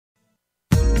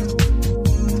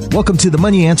Welcome to the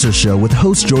Money Answer Show with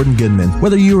host Jordan Goodman.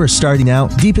 Whether you are starting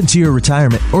out, deep into your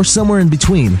retirement, or somewhere in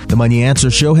between, the Money Answer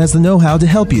Show has the know-how to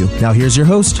help you. Now here's your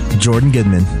host, Jordan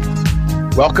Goodman.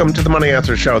 Welcome to the Money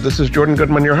Answer Show. This is Jordan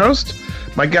Goodman, your host.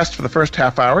 My guest for the first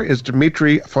half hour is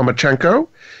Dmitriy Fomichenko.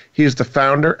 He is the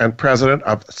founder and president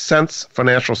of Sense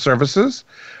Financial Services,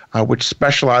 which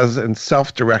specializes in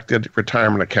self-directed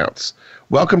retirement accounts.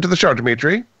 Welcome to the show,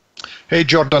 Dmitry. Hey,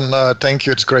 Jordan. Thank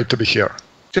you. It's great to be here.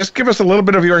 Just give us a little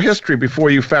bit of your history before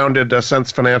you founded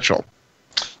Sense Financial.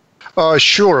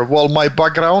 Sure. Well, my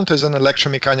background is in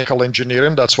electromechanical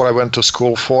engineering. That's what I went to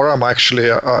school for. I'm actually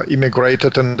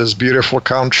immigrated in this beautiful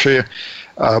country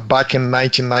back in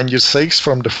 1996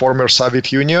 from the former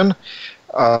Soviet Union.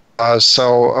 So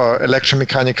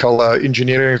electromechanical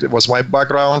engineering was my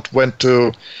background. Went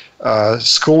to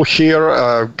school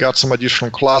here, got some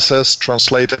additional classes,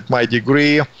 translated my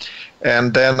degree,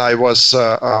 and then I was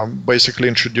basically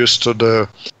introduced to the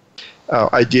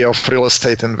idea of real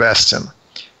estate investing.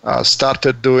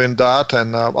 Started doing that,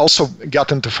 and also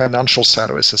got into financial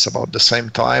services about the same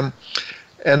time.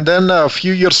 And then a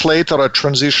few years later, I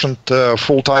transitioned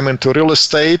full-time into real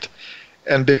estate,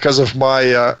 and because of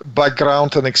my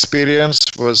background and experience,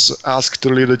 was asked to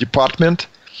lead a department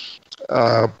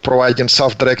providing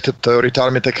self-directed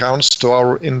retirement accounts to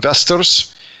our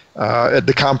investors at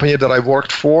the company that I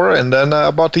worked for. And then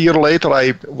about a year later,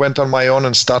 I went on my own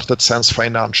and started Sense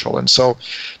Financial. And so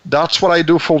that's what I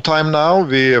do full-time now.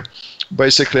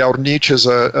 Basically, our niche is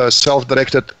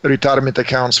self-directed retirement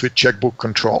accounts with checkbook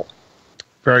control.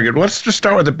 Very good. Let's just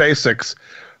start with the basics.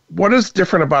 What is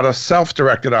different about a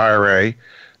self-directed IRA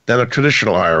than a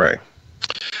traditional IRA?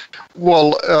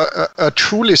 Well, a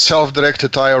truly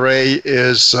self-directed IRA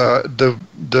is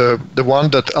the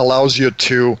one that allows you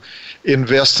to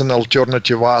invest in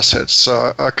alternative assets.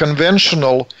 A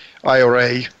conventional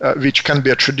IRA, which can be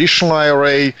a traditional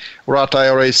IRA, Roth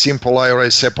IRA, simple IRA,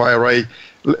 SEP IRA,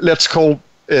 let's call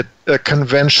it a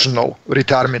conventional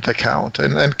retirement account,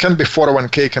 and can be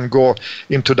 401k, can go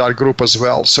into that group as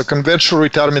well. So conventional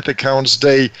retirement accounts,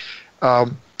 they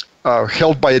are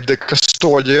held by the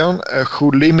custodian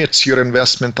who limits your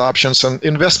investment options, and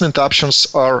investment options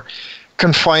are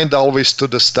confined always to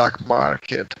the stock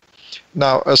market.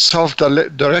 Now, a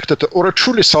self-directed or a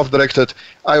truly self-directed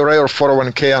IRA or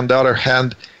 401k, on the other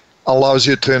hand, allows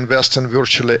you to invest in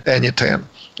virtually anything.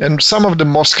 And some of the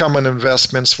most common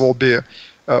investments will be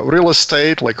real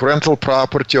estate, like rental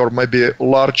property, or maybe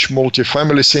large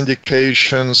multifamily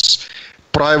syndications,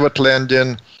 private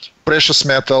lending, precious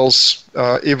metals,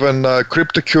 even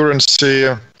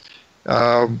cryptocurrency,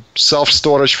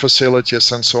 self-storage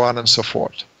facilities, and so on and so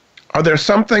forth. Are there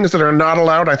some things that are not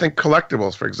allowed? I think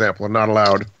collectibles, for example, are not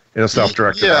allowed in a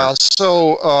self-directed IRA. Yeah,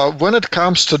 so when it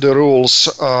comes to the rules,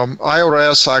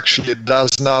 IRS actually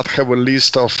does not have a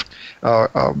list of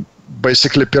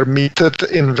basically permitted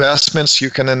investments. You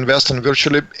can invest in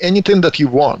virtually anything that you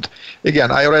want. Again,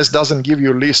 IRS doesn't give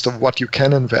you a list of what you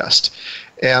can invest.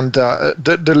 And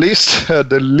the list,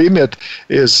 the limit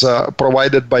is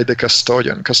provided by the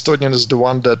custodian. Custodian is the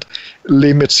one that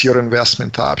limits your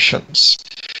investment options.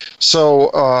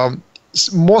 So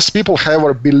most people,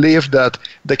 however, believe that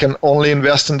they can only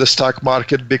invest in the stock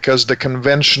market because the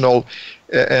conventional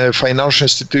financial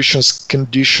institutions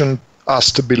condition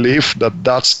us to believe that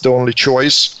that's the only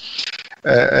choice.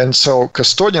 And so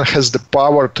custodian has the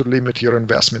power to limit your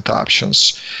investment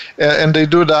options. And they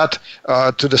do that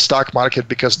to the stock market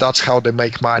because that's how they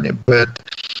make money. But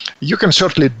you can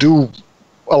certainly do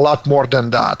a lot more than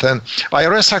that. And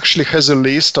IRS actually has a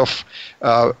list of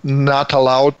not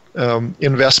allowed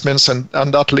investments, and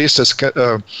on that list is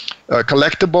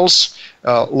collectibles,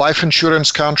 life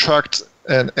insurance contract,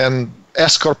 and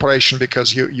S corporation,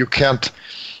 because you can't.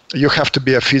 You have to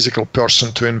be a physical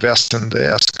person to invest in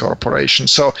the S corporation.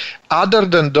 So other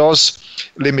than those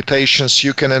limitations,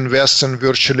 you can invest in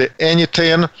virtually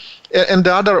anything. And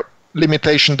the other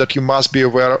limitation that you must be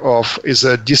aware of is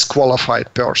a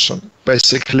disqualified person.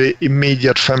 Basically,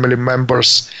 immediate family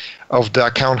members of the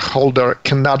account holder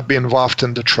cannot be involved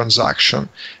in the transaction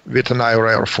with an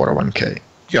IRA or 401k.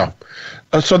 Yeah.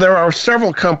 So there are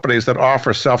several companies that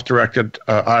offer self-directed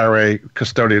IRA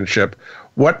custodianship.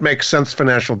 What makes Sense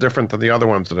Financial different than the other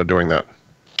ones that are doing that?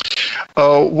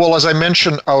 Well, as I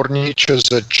mentioned, our niche is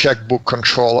checkbook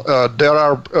control. There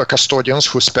are custodians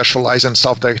who specialize in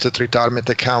self-directed retirement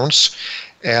accounts.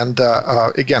 And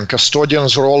again,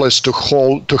 custodian's role is to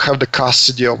have the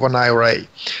custody of an IRA.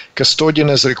 Custodian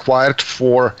is required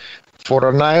for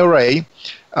an IRA,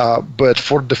 but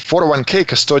for the 401k,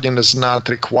 custodian is not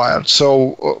required.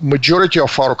 So majority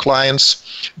of our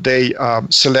clients, they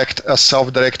select a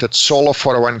self-directed solo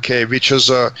 401k, which is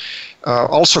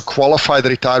also qualified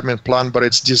retirement plan, but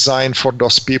it's designed for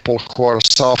those people who are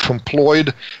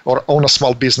self-employed or own a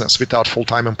small business without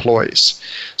full-time employees.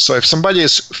 So if somebody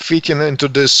is fitting into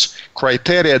this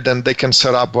criteria, then they can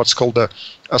set up what's called a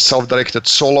self-directed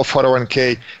solo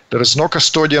 401k. There is no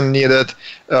custodian needed.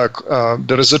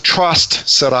 There is a trust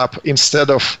set up instead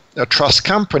of a trust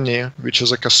company, which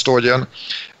is a custodian.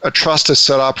 A trust is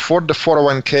set up for the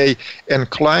 401k, and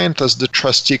client as the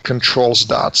trustee controls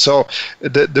that. So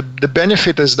the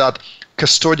benefit is that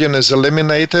custodian is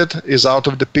eliminated, is out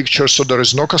of the picture, so there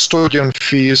is no custodian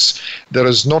fees, there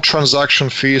is no transaction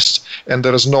fees, and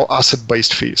there is no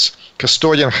asset-based fees.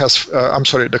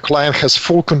 The client has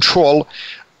full control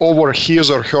over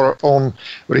his or her own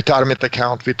retirement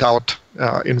account without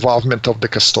involvement of the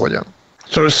custodian.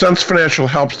 So Sense Financial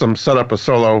helps them set up a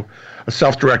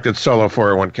self-directed solo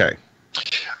 401k.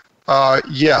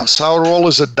 Yes, our role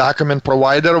is a document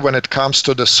provider when it comes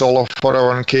to the solo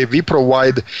 401k. We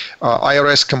provide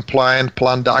IRS compliant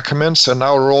plan documents, and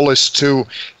our role is to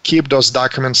keep those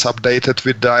documents updated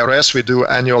with the IRS. We do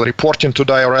annual reporting to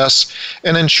the IRS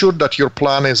and ensure that your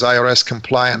plan is IRS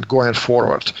compliant going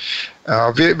forward.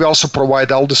 We also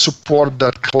provide all the support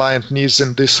that client needs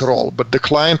in this role, but the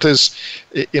client is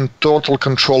in total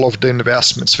control of the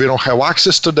investments. We don't have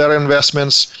access to their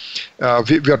investments.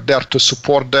 We are there to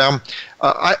support them.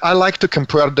 I like to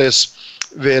compare this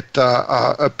with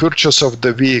a purchase of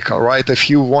the vehicle, right? If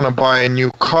you want to buy a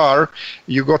new car,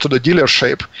 you go to the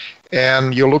dealership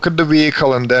and you look at the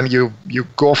vehicle, and then you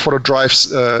go for a drive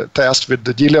test with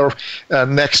the dealer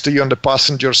next to you on the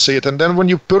passenger seat. And then when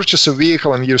you purchase a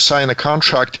vehicle and you sign a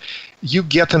contract, you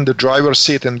get in the driver's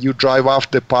seat and you drive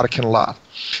off the parking lot.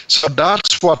 So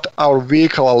that's what our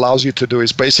vehicle allows you to do,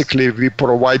 is basically we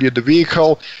provide you the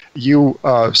vehicle, you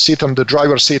sit on the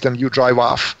driver's seat and you drive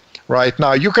off. Right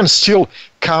now, you can still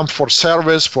come for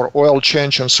service, for oil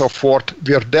change, and so forth.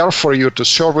 We are there for you to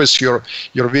service your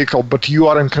vehicle, but you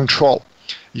are in control.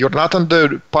 You're not on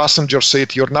the passenger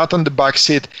seat. You're not on the back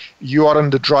seat. You are in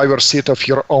the driver's seat of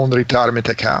your own retirement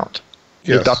account.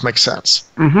 Yes. If that makes sense.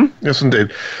 Mm-hmm. Yes,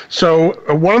 indeed. So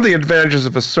one of the advantages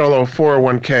of a solo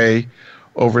 401k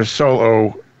over a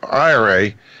solo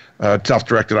IRA,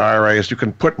 self-directed IRA, is you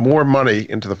can put more money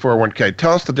into the 401k.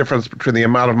 Tell us the difference between the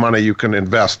amount of money you can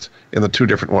invest in the two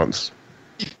different ones.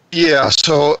 Yeah,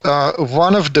 so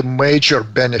one of the major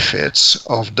benefits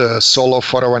of the solo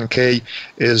 401k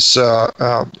is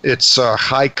its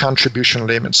high contribution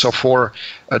limit. So for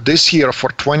this year, for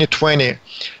 2020,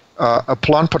 a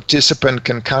plan participant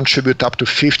can contribute up to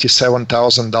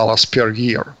 $57,000 per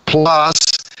year, plus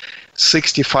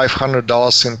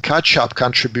 $6,500 in catch-up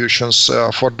contributions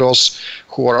for those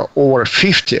who are over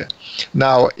 50.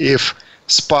 Now, if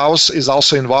spouse is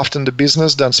also involved in the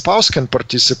business, then spouse can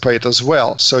participate as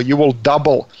well. So you will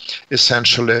double,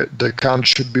 essentially, the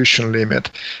contribution limit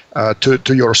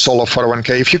to your solo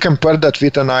 401k. If you compare that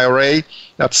with an IRA,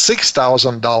 that's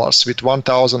 $6,000 with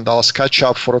 $1,000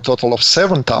 catch-up for a total of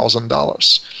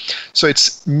 $7,000. So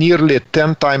it's nearly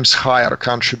 10 times higher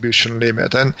contribution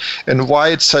limit. And why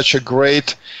it's such a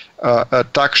great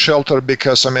tax shelter,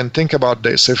 because, I mean, think about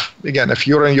this. If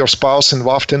you're and your spouse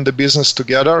involved in the business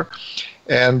together,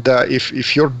 and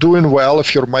if you're doing well,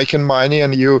 if you're making money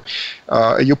and you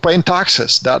paying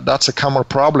taxes, that's a common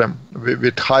problem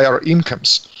with higher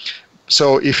incomes.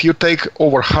 So if you take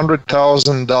over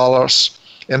 $100,000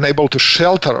 and able to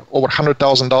shelter over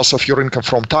 $100,000 of your income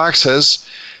from taxes,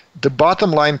 the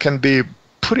bottom line can be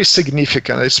pretty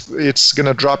significant. It's going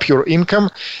to drop your income,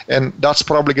 and that's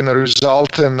probably going to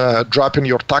result in dropping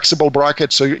your taxable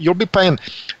bracket. So you'll be paying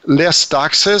less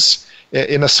taxes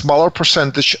in a smaller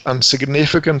percentage and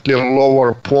significantly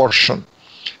lower portion.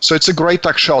 So it's a great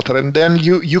tax shelter, and then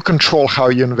you control how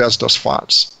you invest those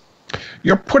funds.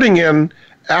 You're putting in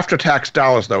after-tax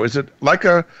dollars, though. Is it like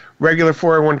a regular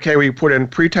 401k where you put in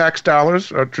pre-tax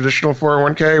dollars, a traditional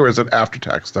 401k, or is it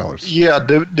after-tax dollars? Yeah,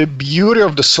 the beauty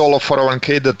of the solo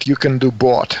 401k that you can do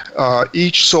both.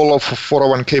 Each solo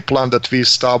 401k plan that we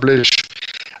establish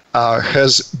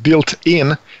has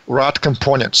built-in ROT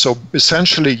component. So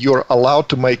essentially, you're allowed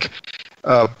to make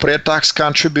pre-tax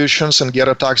contributions and get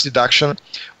a tax deduction.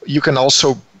 You can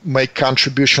also make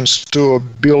contributions to a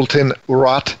built-in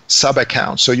ROT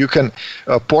sub-account. So you can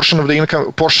portion of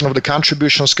the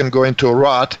contributions can go into a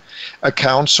ROT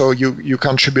account. So you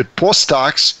contribute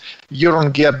post-tax. You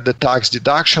don't get the tax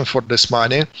deduction for this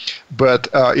money, but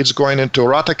it's going into a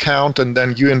ROT account, and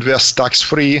then you invest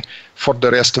tax-free for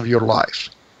the rest of your life.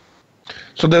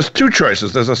 So there's two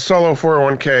choices. There's a solo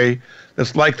 401k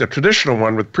that's like the traditional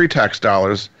one with pre-tax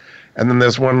dollars, and then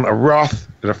there's one, a Roth,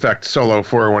 in effect, solo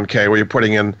 401k, where you're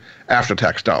putting in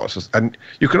after-tax dollars. And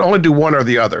you can only do one or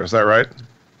the other. Is that right?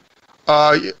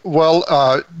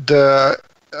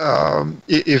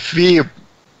 If we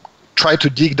try to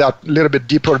dig that a little bit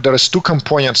deeper, there is two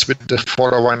components with the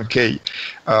 401k,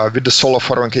 with the solo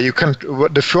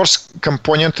 401k. The first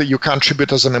component that you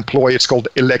contribute as an employee, it's called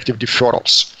elective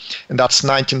deferrals, and that's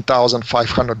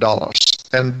 $19,500.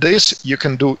 And this you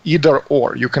can do either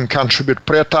or. You can contribute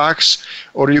pre-tax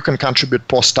or you can contribute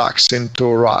post-tax into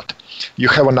Roth. You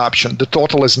have an option. The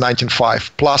total is $19,500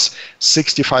 plus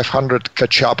 $6,500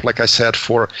 catch up, like I said,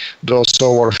 for those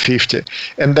over 50.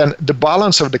 And then the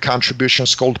balance of the contribution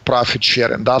is called profit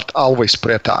share, and that always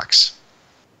pre-tax.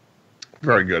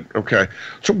 Very good. Okay.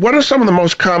 So what are some of the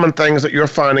most common things that you're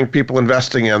finding people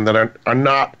investing in that are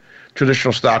not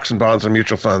traditional stocks and bonds and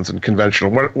mutual funds and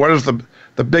conventional? What is the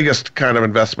biggest kind of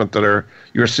investment that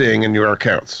you're seeing in your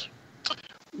accounts?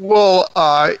 Well,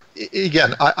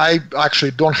 again, I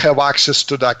actually don't have access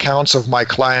to the accounts of my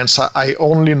clients. I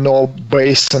only know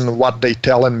based on what they're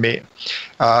telling me.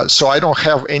 So I don't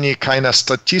have any kind of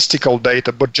statistical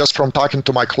data, but just from talking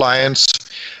to my clients,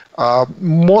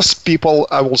 most people,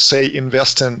 I will say,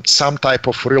 invest in some type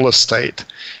of real estate.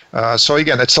 So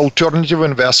again, it's alternative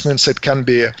investments. It can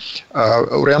be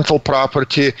rental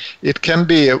property. It can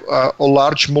be a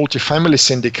large multifamily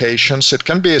syndications. It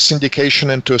can be a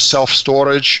syndication into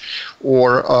self-storage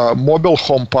or mobile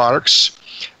home parks.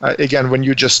 Again, when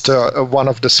you just one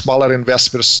of the smaller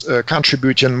investors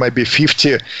contributing maybe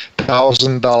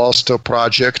 $50,000 to a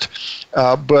project.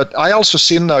 But I also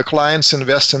seen clients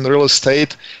invest in real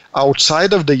estate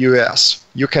outside of the U.S.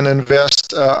 You can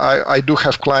invest, I do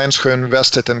have clients who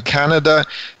invested in Canada,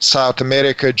 South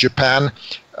America, Japan,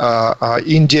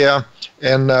 India,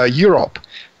 and Europe.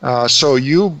 So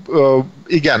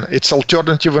again, it's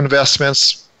alternative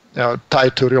investments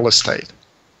tied to real estate.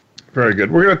 Very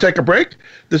good. We're going to take a break.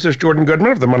 This is Jordan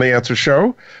Goodman of the Money Answer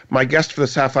Show. My guest for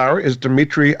this half hour is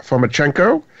Dmitriy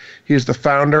Fomichenko. He's the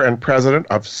founder and president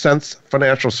of Sense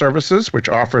Financial Services, which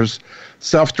offers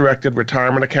self-directed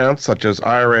retirement accounts such as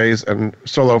IRAs and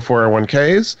solo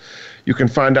 401ks. You can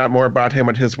find out more about him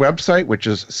at his website, which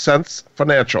is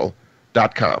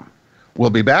sensefinancial.com.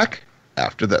 We'll be back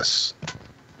after this.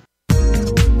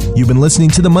 You've been listening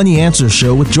to the Money Answer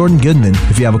Show with Jordan Goodman.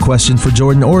 If you have a question for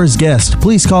Jordan or his guest,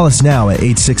 please call us now at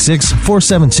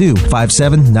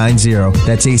 866-472-5790.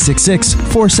 That's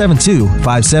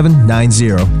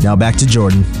 866-472-5790. Now back to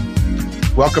Jordan.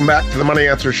 Welcome back to the Money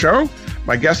Answer Show.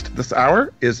 My guest this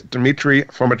hour is Dmitriy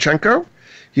Fomichenko.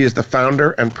 He is the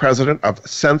founder and president of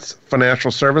Sense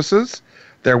Financial Services.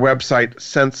 Their website,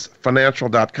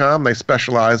 sensefinancial.com. They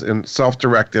specialize in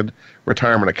self-directed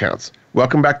retirement accounts.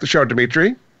 Welcome back to the show,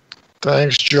 Dmitry.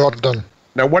 Thanks, Jordan.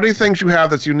 Now, one of the things you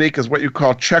have that's unique is what you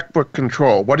call checkbook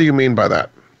control. What do you mean by that?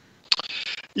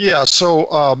 Yeah, so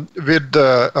with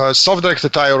the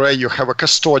self-directed IRA, you have a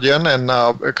custodian, and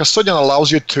a custodian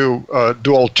allows you to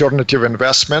do alternative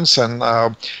investments, and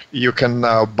you can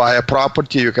buy a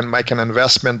property, you can make an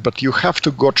investment, but you have to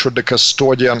go through the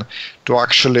custodian to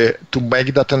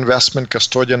make that investment.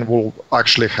 Custodian will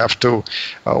actually have to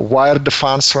wire the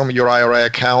funds from your IRA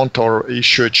account or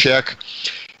issue a check.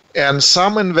 And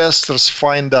some investors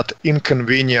find that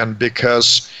inconvenient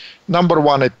because, number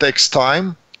one, it takes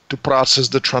time to process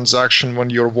the transaction when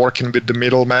you're working with the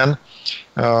middleman.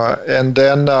 And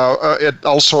then it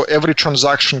also, every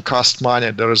transaction costs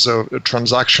money. There is a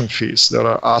transaction fees. There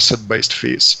are asset-based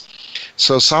fees.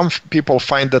 So some people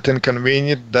find that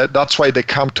inconvenient. That's why they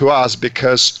come to us,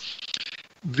 because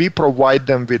we provide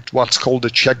them with what's called a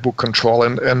checkbook control.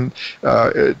 And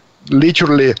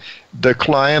literally, the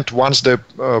client, once the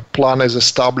plan is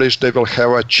established, they will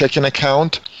have a checking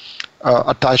account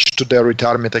attached to their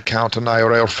retirement account, an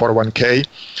IRA or 401k.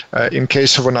 In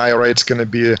case of an IRA, it's going to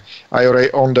be IRA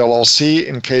owned LLC.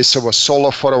 In case of a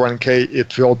solo 401k,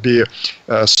 it will be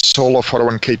a solo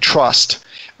 401k trust.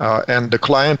 And the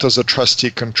client as a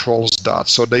trustee controls that.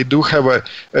 So they do have a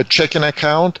checking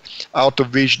account out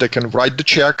of which they can write the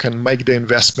check and make the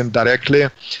investment directly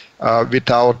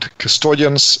without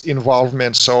custodians'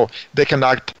 involvement. So they can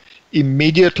act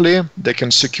immediately, they can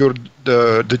secure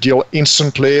the deal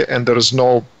instantly, and there is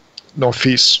no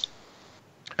fees.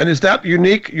 And is that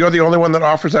unique? You're the only one that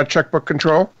offers that checkbook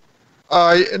control?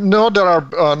 No, there are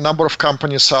a number of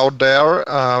companies out there,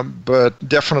 but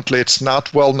definitely it's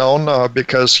not well known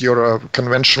because your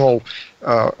conventional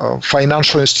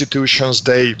financial institutions,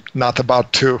 they not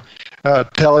about to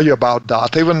tell you about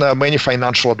that. Even many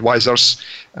financial advisors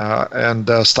and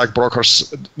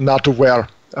stockbrokers not aware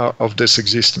of this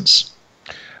existence.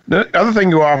 The other thing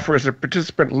you offer is a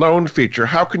participant loan feature.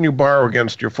 How can you borrow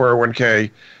against your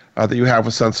 401k that you have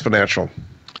with Sense Financial?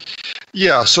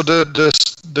 Yeah, so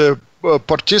the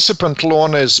participant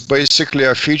loan is basically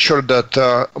a feature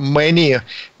that many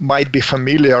might be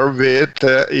familiar with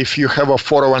if you have a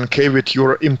 401k with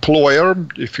your employer.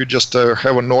 If you just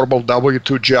have a normal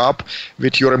W-2 job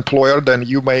with your employer, then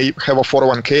you may have a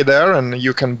 401k there and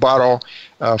you can borrow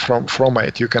from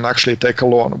it. You can actually take a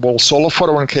loan. Well, Solo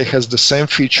 401k has the same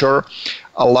feature,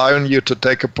 allowing you to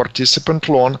take a participant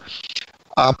loan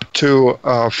up to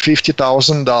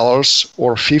 $50,000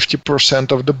 or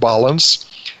 50% of the balance,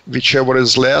 whichever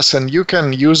is less, and you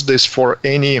can use this for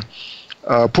any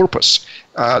purpose.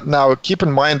 Now, keep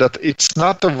in mind that it's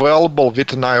not available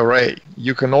with an IRA.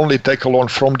 You can only take a loan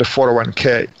from the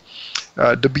 401k.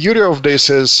 The beauty of this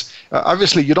is,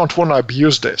 obviously, you don't want to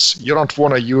abuse this. You don't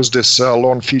want to use this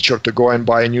loan feature to go and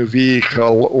buy a new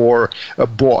vehicle or a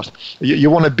boat.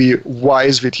 You want to be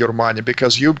wise with your money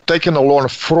because you've taken a loan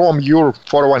from your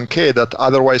 401k that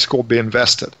otherwise could be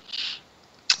invested.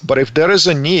 But if there is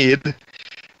a need,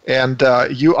 and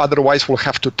you otherwise will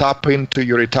have to tap into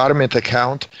your retirement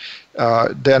account,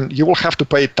 then you will have to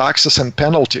pay taxes and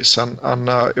penalties on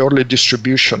early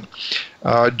distribution.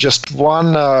 Just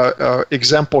one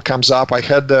example comes up. I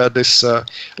had this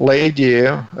lady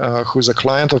who's a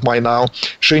client of mine now.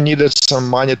 She needed some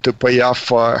money to pay off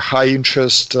high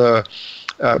interest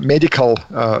medical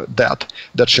debt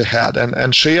that she had,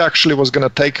 and she actually was going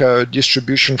to take a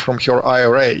distribution from her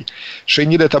IRA. She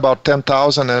needed about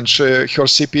 $10,000, and her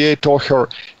CPA told her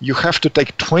you have to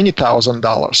take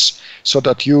 $20,000 so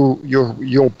that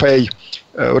you'll pay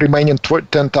remaining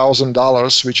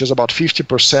 $10,000, which is about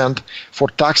 50% for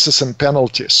taxes and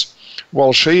penalties.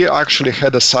 Well, she actually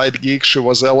had a side gig. She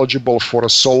was eligible for a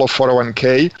solo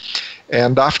 401k.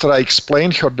 And after I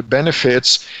explained her the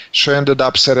benefits, she ended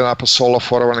up setting up a solo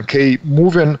 401k,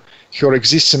 moving her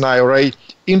existing IRA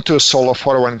into a solo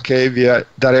 401k via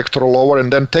direct rollover,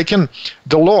 and then taking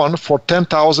the loan for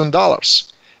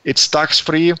 $10,000. It's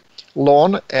tax-free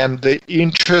loan, and the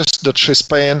interest that she's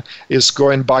paying is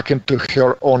going back into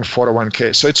her own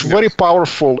 401k. So it's very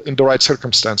powerful in the right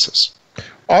circumstances.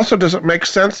 Also, does it make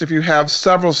sense if you have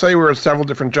several, say we're at several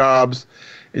different jobs,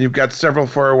 and you've got several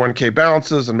 401k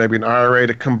balances and maybe an IRA,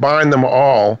 to combine them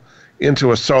all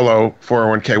into a solo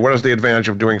 401k? What is the advantage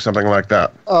of doing something like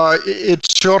that? It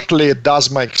certainly does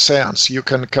make sense. You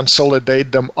can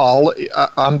consolidate them all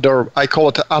under, I call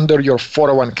it under your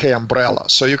 401k umbrella.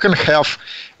 So you can have,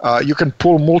 you can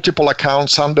pull multiple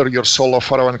accounts under your solo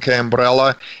 401k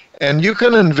umbrella, and you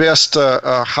can invest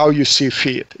how you see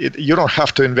fit. You don't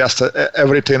have to invest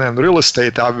everything in real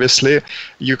estate, obviously.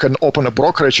 You can open a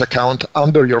brokerage account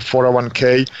under your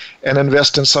 401k and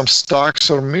invest in some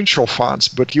stocks or mutual funds.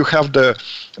 But you have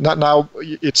now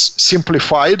it's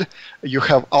simplified. You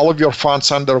have all of your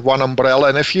funds under one umbrella.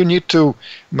 And if you need to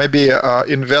maybe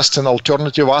invest in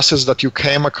alternative assets that you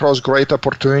came across great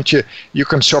opportunity, you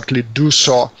can certainly do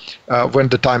so when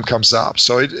the time comes up.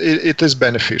 So it is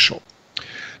beneficial.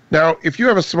 Now, if you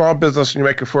have a small business and you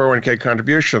make a 401k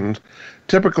contribution,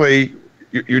 typically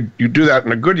you do that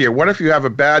in a good year. What if you have a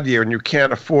bad year and you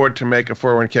can't afford to make a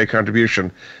 401k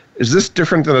contribution? Is this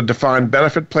different than a defined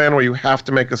benefit plan where you have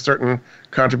to make a certain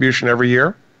contribution every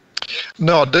year?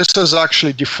 No, this is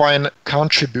actually defined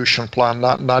contribution plan,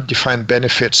 not defined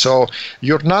benefit. So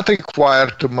you're not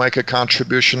required to make a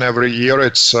contribution every year.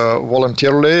 It's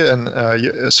voluntarily,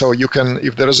 and so you can,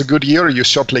 if there is a good year, you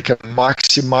certainly can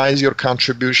maximize your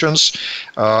contributions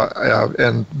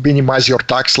and minimize your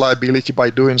tax liability by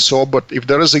doing so. But if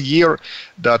there is a year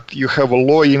that you have a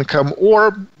low income,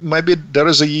 or maybe there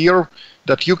is a year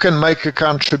that you can make a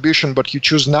contribution, but you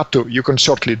choose not to, you can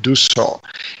certainly do so.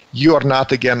 You are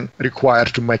not, again, required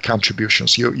to make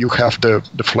contributions. You have the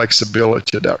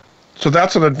flexibility there. So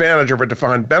that's an advantage over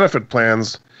defined benefit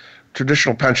plans,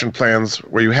 traditional pension plans,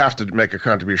 where you have to make a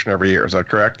contribution every year. Is that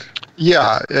correct?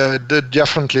 Yeah,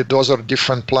 definitely those are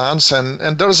different plans, and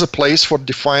there is a place for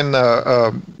defined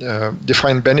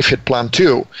benefit plan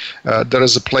too. There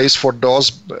is a place for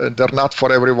those. They're not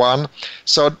for everyone.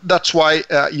 So that's why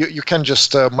you can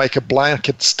just make a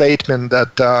blanket statement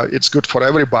that it's good for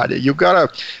everybody. You gotta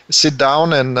sit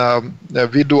down, and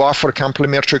we do offer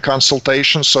complimentary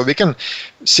consultations, so we can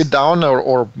sit down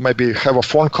or maybe have a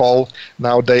phone call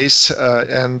nowadays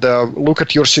and look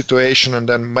at your situation and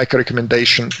then make a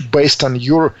recommendation based on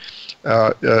your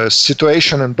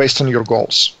situation and based on your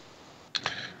goals.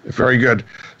 Very good.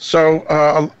 So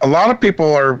a lot of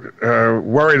people are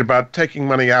worried about taking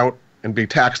money out and be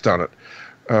taxed on it.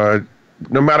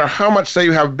 No matter how much, say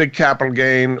you have a big capital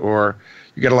gain or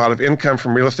you get a lot of income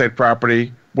from real estate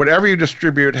property, whatever you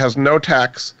distribute has no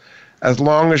tax as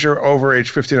long as you're over age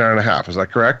 59 and a half. Is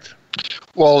that correct?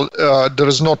 Well, there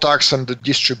is no tax on the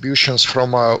distributions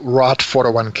from a Roth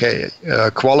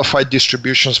 401k. Qualified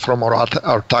distributions from a Roth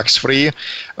are tax-free.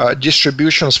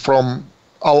 Distributions from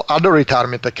all other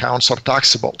retirement accounts are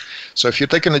taxable. So if you're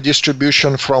taking a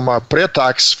distribution from a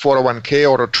pre-tax 401k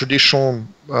or a traditional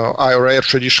IRA or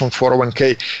traditional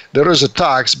 401k, there is a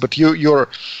tax, but if you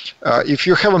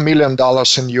have $1 million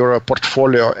in your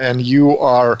portfolio and you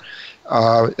are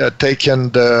taking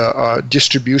the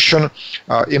distribution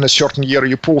in a certain year,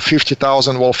 you pull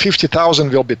 50,000. Well,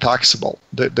 50,000 will be taxable.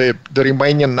 The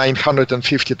remaining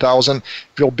 950,000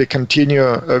 will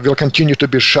continue to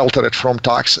be sheltered from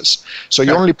taxes. So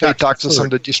you only pay taxes on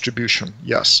the distribution.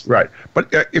 Yes. Right.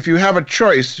 But if you have a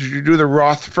choice, you do the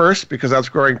Roth first because that's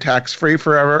growing tax-free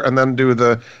forever, and then do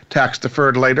the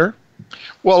tax-deferred later?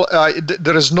 Well,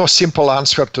 there is no simple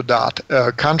answer to that.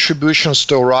 Contributions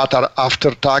to Roth are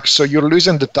after tax, so you're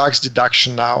losing the tax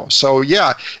deduction now. So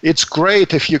yeah, it's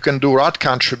great if you can do Roth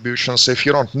contributions. If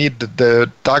you don't need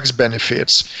the tax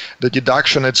benefits, the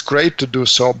deduction, it's great to do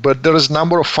so. But there is a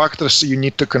number of factors you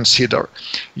need to consider.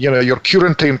 Your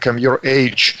current income, your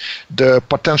age, the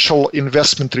potential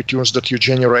investment returns that you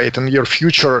generate, and your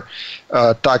future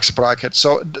tax bracket.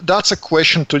 So that's a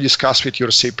question to discuss with your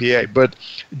CPA. But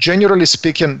generally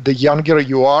speaking, the younger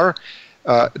you are,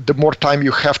 the more time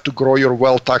you have to grow your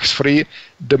wealth tax-free,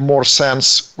 the more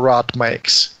sense Roth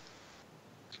makes.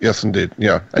 Yes, indeed.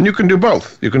 Yeah. And you can do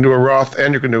both. You can do a Roth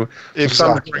and you can do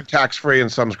some growing tax-free and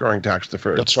some growing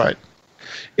tax-deferred. That's right.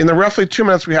 In the roughly 2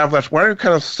 minutes we have left, why don't you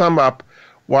kind of sum up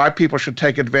why people should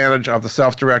take advantage of the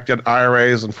self-directed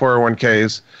IRAs and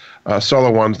 401ks,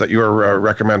 solo ones that you're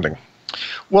recommending?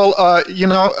 Well,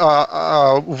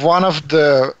 one of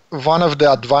the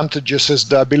advantages is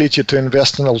the ability to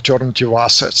invest in alternative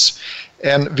assets.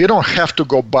 And we don't have to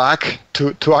go back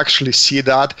to actually see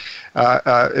that.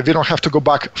 We don't have to go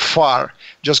back far.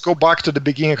 Just go back to the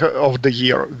beginning of the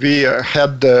year. We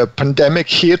had the pandemic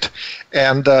hit,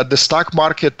 and the stock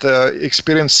market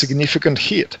experienced significant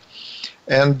hit.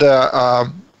 And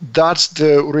that's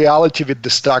the reality with the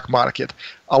stock market.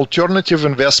 Alternative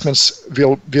investments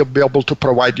will be able to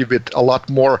provide you with a lot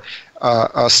more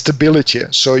stability,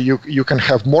 so you can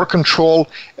have more control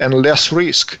and less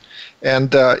risk.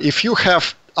 And if you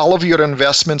have all of your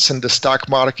investments in the stock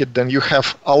market, then you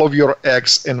have all of your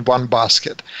eggs in one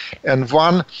basket. And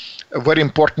one very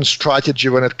important strategy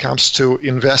when it comes to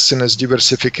investing is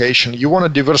diversification. You want to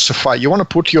diversify. You want to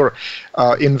put your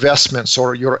investments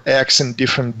or your eggs in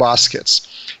different baskets.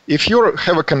 If you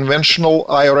have a conventional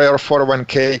IRA or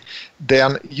 401k,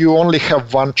 then you only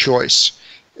have one choice.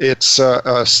 It's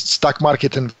stock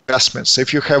market investments.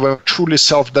 If you have a truly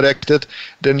self-directed,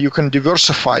 then you can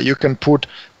diversify. You can put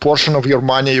portion of your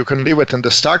money, you can leave it in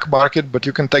the stock market, but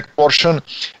you can take portion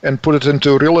and put it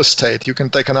into real estate. You can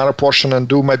take another portion and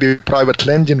do maybe private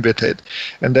lending with it.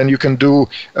 And then you can do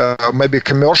maybe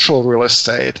commercial real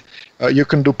estate. You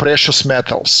can do precious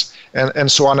metals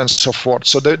and so on and so forth.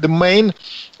 So the main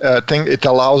thing, it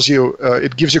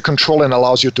gives you control and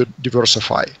allows you to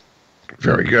diversify.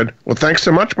 Very good. Well, thanks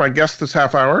so much. My guest this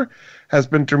half hour has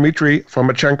been Dmitriy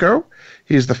Fomichenko.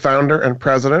 He's the founder and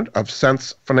president of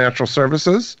Sense Financial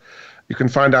Services. You can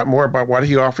find out more about what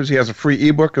he offers. He has a free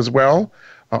ebook as well,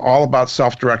 all about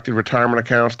self-directed retirement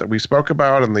accounts that we spoke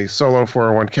about and the solo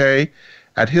 401k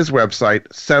at his website,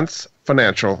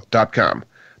 sensefinancial.com.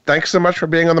 Thanks so much for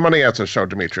being on the Money Answer Show,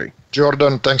 Dmitry.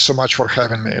 Jordan, thanks so much for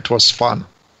having me. It was fun.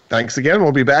 Thanks again.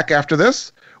 We'll be back after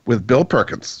this with Bill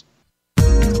Perkins.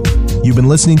 You've been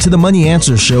listening to the Money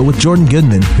Answer Show with Jordan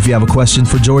Goodman. If you have a question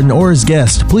for Jordan or his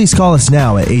guest, please call us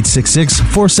now at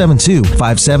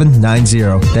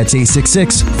 866-472-5790. That's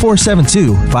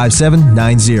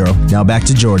 866-472-5790. Now back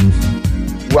to Jordan.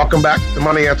 Welcome back to the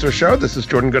Money Answer Show. This is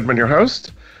Jordan Goodman, your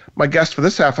host. My guest for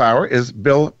this half hour is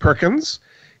Bill Perkins.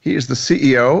 He is the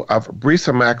CEO of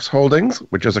Max Holdings,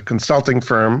 which is a consulting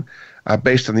firm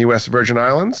based in the U.S. Virgin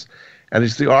Islands. And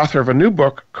he's the author of a new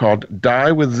book called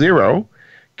Die with Zero,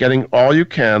 Getting All You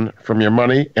Can from Your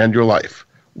Money and Your Life.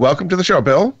 Welcome to the show,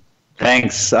 Bill.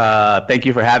 Thanks. Thank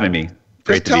you for having me.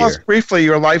 Great to be here. Tell us briefly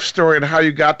your life story and how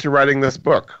you got to writing this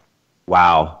book.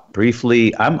 Wow.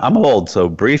 Briefly, I'm old, so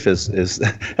brief is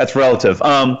that's relative.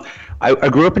 I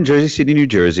grew up in Jersey City, New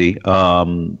Jersey.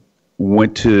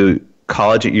 Went to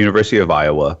college at University of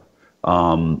Iowa.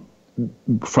 From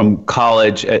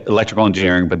college at electrical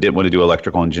engineering, but didn't want to do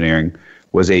electrical engineering.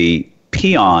 Was a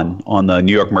peon on the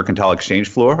New York Mercantile Exchange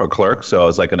floor, or clerk. So I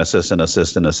was like an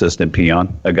assistant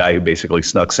peon, a guy who basically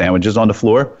snuck sandwiches on the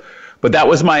floor. But that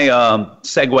was my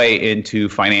segue into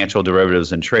financial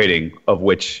derivatives and trading, of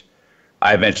which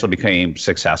I eventually became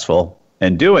successful.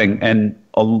 and doing. And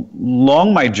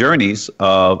along my journeys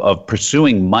of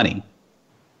pursuing money,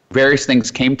 various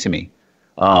things came to me,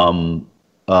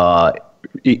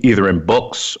 either in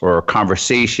books or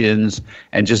conversations,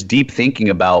 and just deep thinking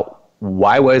about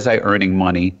why was I earning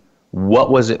money?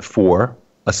 What was it for,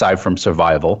 aside from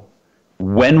survival?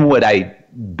 When would I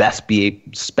best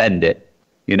spend it?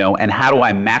 And how do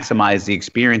I maximize the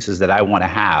experiences that I want to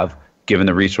have given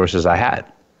the resources I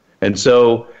had? And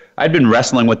so I'd been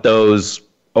wrestling with those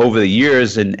over the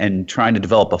years and trying to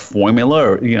develop a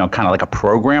formula or, kind of like a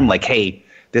program, like, hey,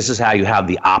 this is how you have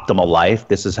the optimal life.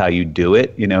 This is how you do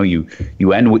it.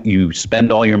 You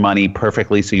spend all your money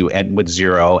perfectly, so you end with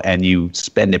zero and you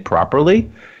spend it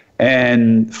properly.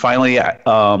 And finally, at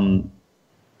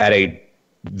a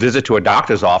visit to a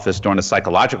doctor's office during a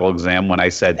psychological exam, when I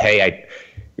said, hey,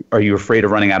 are you afraid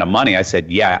of running out of money? I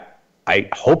said, yeah, I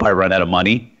hope I run out of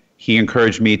money. He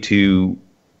encouraged me to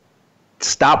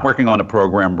stop working on a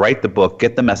program, write the book,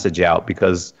 get the message out,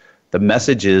 because the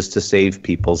message is to save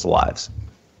people's lives.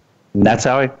 And that's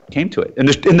how I came to it.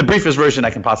 In the briefest version I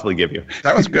can possibly give you.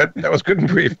 That was good. That was good and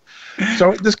brief.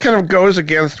 So this kind of goes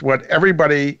against what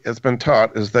everybody has been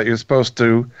taught, is that you're supposed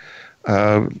to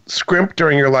scrimp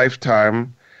during your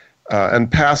lifetime and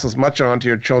pass as much on to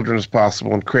your children as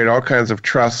possible and create all kinds of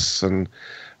trusts. And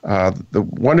the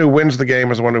one who wins the game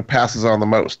is the one who passes on the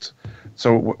most.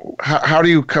 So how do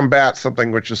you combat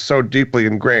something which is so deeply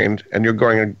ingrained, and you're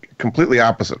going completely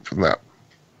opposite from that?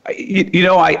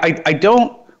 I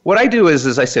don't. What I do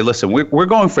is I say, listen, we're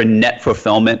going for net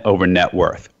fulfillment over net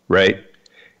worth, right?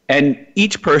 And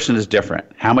each person is different.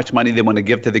 How much money they want to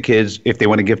give to the kids, if they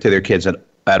want to give to their kids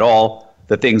at all,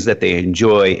 the things that they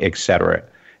enjoy, et cetera.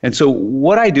 And so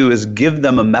what I do is give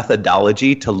them a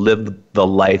methodology to live the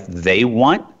life they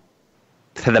want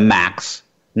to the max,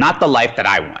 not the life that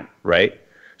I want, right?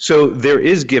 So there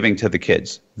is giving to the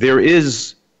kids. There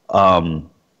is, some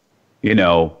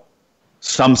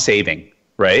saving,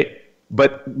 right?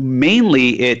 But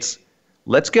mainly it's,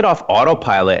 let's get off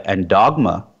autopilot and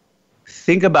dogma.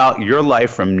 Think about your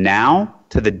life from now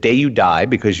to the day you die,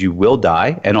 because you will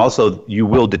die, and also you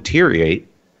will deteriorate.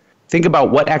 Think about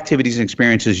what activities and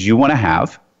experiences you want to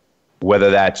have,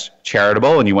 whether that's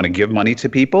charitable and you want to give money to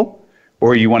people,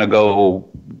 or you want to go,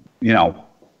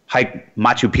 hike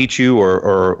Machu Picchu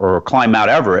or climb Mount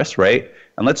Everest, right?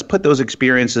 And let's put those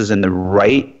experiences in the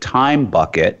right time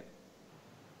bucket,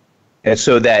 and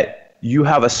so that you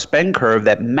have a spend curve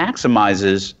that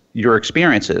maximizes your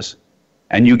experiences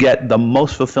and you get the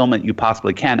most fulfillment you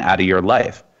possibly can out of your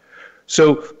life.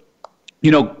 So, a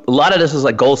lot of this is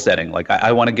like goal setting. Like,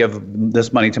 I want to give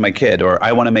this money to my kid, or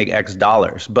I want to make X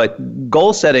dollars. But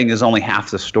goal setting is only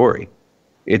half the story.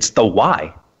 It's the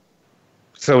why.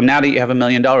 So now that you have $1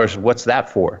 million, what's that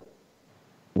for?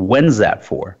 When's that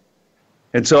for?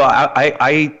 And so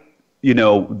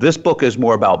this book is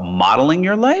more about modeling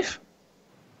your life,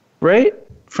 right?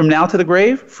 From now to the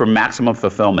grave, for maximum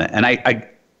fulfillment. And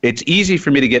it's easy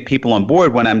for me to get people on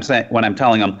board when I'm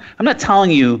telling them, I'm not telling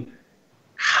you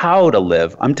how to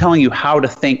live. I'm telling you how to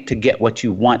think to get what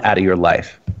you want out of your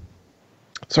life.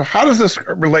 So how does this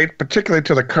relate particularly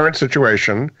to the current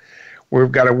situation where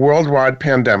we've got a worldwide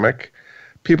pandemic?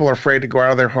 People are afraid to go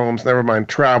out of their homes, never mind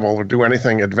travel or do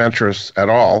anything adventurous at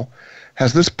all.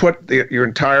 Has this put your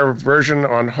entire version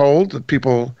on hold, that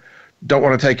people don't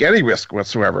want to take any risk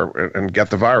whatsoever and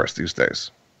get the virus these days?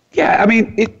 Yeah, I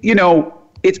mean,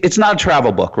 it's not a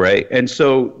travel book, right? And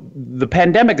so the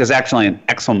pandemic is actually an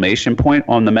exclamation point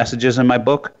on the messages in my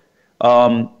book.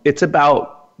 It's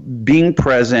about being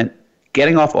present,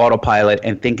 getting off autopilot,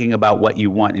 and thinking about what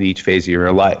you want in each phase of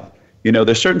your life.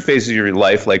 There's certain phases of your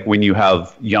life, like when you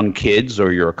have young kids,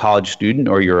 or you're a college student,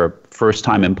 or you're a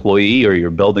first-time employee, or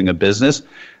you're building a business.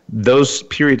 Those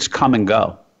periods come and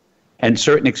go. And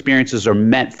certain experiences are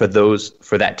meant for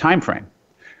that time frame.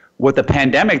 What the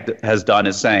pandemic has done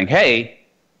is saying, hey,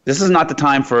 this is not the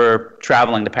time for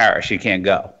traveling to Paris. You can't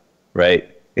go,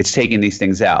 right? It's taking these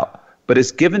things out. But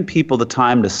it's given people the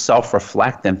time to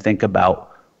self-reflect and think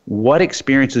about, what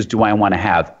experiences do I want to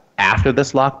have after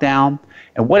this lockdown?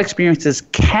 And what experiences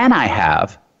can I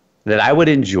have that I would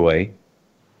enjoy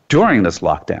during this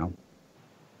lockdown,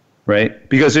 right?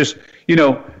 Because there's,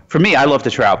 for me, I love to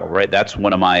travel, right? That's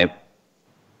one of my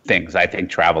things. I think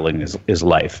traveling is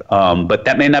life. But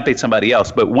that may not be somebody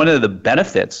else. But one of the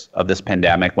benefits of this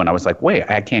pandemic, when I was like, wait,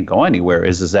 I can't go anywhere,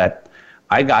 is that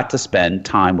I got to spend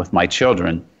time with my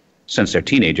children since they're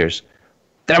teenagers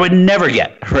that I would never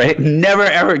get, right? Never,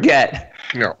 ever get.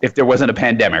 No. If there wasn't a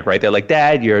pandemic, right? They're like,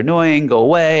 Dad, you're annoying, go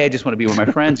away. I just want to be with my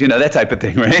friends, that type of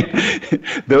thing,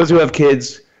 right? Those who have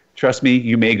kids trust me,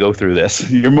 you may go through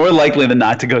this. You're more likely than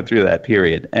not to go through that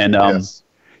period. And, Yes.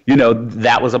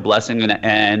 that was a blessing,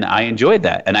 and I enjoyed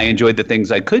that. And I enjoyed the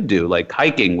things I could do, like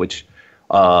hiking, which,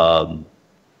 walking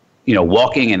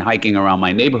and hiking around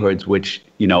my neighborhoods, which,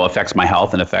 affects my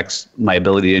health and affects my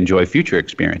ability to enjoy future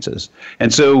experiences.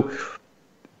 And so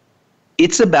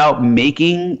it's about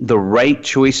making the right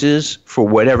choices for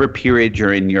whatever period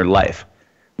you're in your life.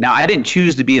 Now, I didn't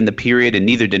choose to be in the period, and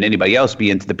neither did anybody else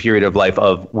be into the period of life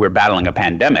of we're battling a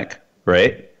pandemic,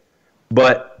 right?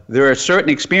 But there are certain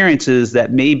experiences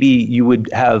that maybe you would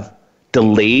have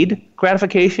delayed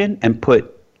gratification and put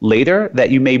later that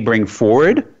you may bring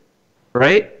forward,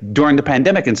 right, during the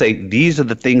pandemic and say, these are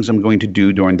the things I'm going to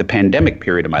do during the pandemic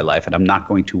period of my life, and I'm not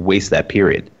going to waste that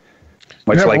period.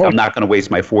 Much like I'm not going to waste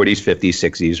my 40s, 50s,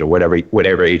 60s, or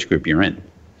whatever age group you're in.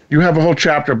 You have a whole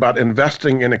chapter about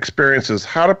investing in experiences.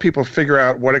 How do people figure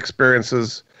out what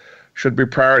experiences should be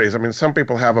priorities? I mean, some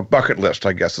people have a bucket list,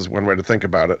 I guess, is one way to think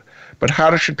about it. But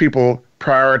how should people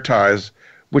prioritize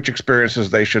which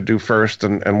experiences they should do first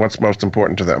and what's most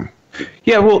important to them?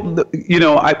 Yeah, well,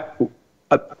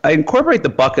 I incorporate the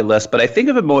bucket list, but I think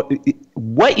of it more,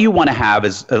 what you want to have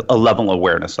is a level of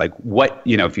awareness. Like what,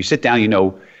 if you sit down,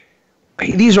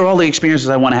 these are all the experiences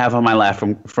I want to have in my life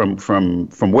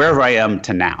from wherever I am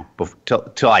to now,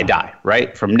 till I die,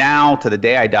 right? From now to the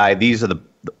day I die, these are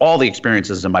all the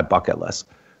experiences in my bucket list.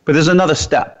 But there's another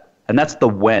step, and that's the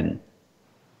when.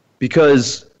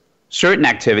 Because certain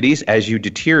activities, as you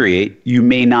deteriorate, you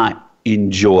may not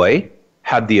enjoy,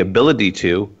 have the ability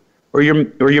to, or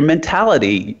your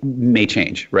mentality may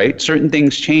change, right? Certain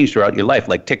things change throughout your life,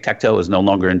 like tic-tac-toe is no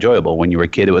longer enjoyable. When you were a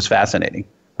kid, it was fascinating.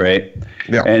 Right.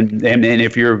 Yeah. And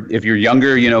if you're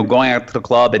younger, going out to the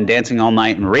club and dancing all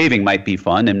night and raving might be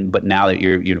fun. But now that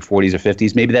you're 40s or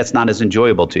 50s, maybe that's not as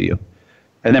enjoyable to you.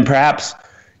 And then perhaps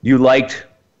you liked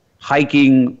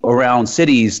hiking around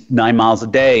cities 9 miles a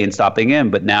day and stopping in.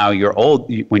 But now you're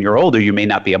old. When you're older, you may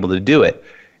not be able to do it.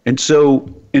 And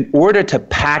so in order to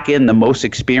pack in the most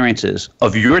experiences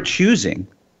of your choosing,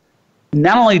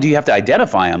 not only do you have to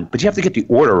identify them, but you have to get the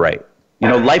order right.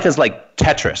 Life is like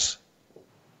Tetris.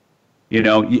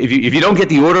 If you don't get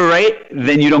the order right,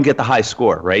 then you don't get the high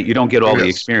score, right? You don't get all the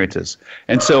experiences.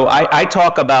 And so I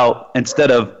talk about,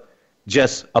 instead of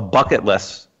just a bucket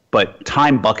list, but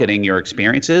time bucketing your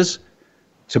experiences,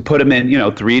 to put them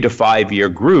in, 3 to 5 year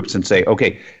groups and say,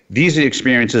 okay, these are the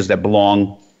experiences that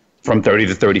belong from 30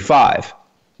 to 35.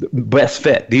 Best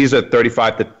fit. These are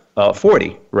 35 to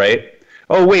 40, right?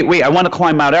 Oh, wait, I want to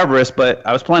climb Mount Everest, but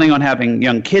I was planning on having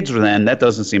young kids then. That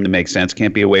doesn't seem to make sense.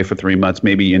 Can't be away for 3 months.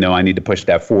 Maybe, I need to push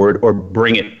that forward or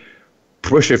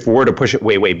push it forward or push it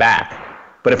way, way back.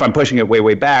 But if I'm pushing it way,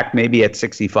 way back, maybe at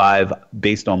 65,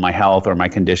 based on my health or my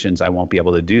conditions, I won't be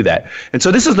able to do that. And so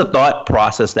this is the thought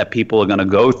process that people are going to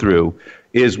go through,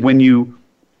 is when you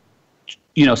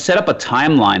set up a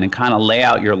timeline and kind of lay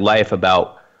out your life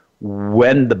about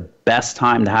when the best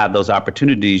time to have those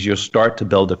opportunities, you'll start to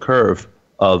build a curve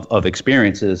of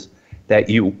experiences that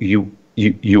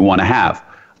you want to have.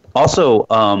 Also,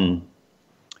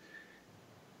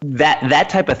 that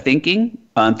type of thinking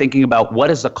about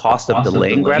what is the cost of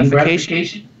delaying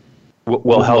gratification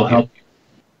will help you.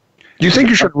 Do you think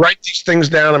you should write these things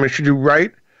down? I mean, should you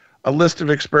write a list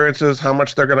of experiences, how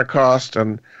much they're going to cost,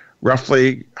 and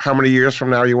roughly how many years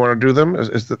from now you want to do them?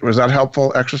 Was that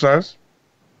helpful exercise?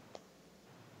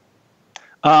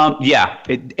 Yeah,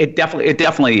 it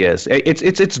definitely is.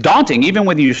 It's daunting, even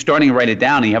when you're starting to write it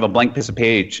down and you have a blank piece of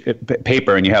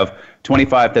paper and you have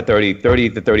 25 to 30, 30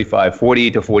 to 35,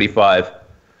 40 to 45,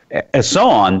 and so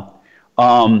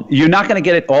on. You're not going to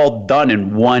get it all done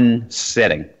in one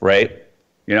sitting, right?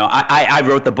 I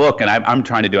wrote the book and I'm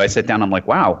trying to do. I sit down, I'm like,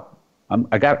 wow,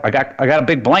 I got a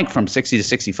big blank from 60 to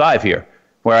 65 here,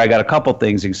 where I got a couple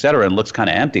things, et cetera, and it looks kind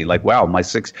of empty. Like, wow,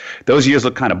 those years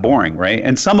look kind of boring, right?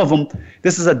 And some of them,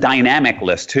 this is a dynamic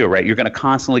list too, right? You're going to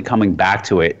constantly coming back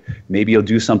to it. Maybe you'll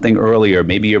do something earlier.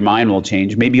 Maybe your mind will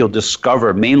change. Maybe you'll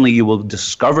discover, mainly you will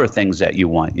discover things that you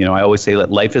want. I always say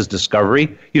that life is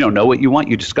discovery. You don't know what you want,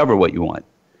 you discover what you want.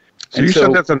 So you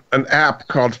said that's an app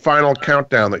called Final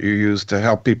Countdown that you use to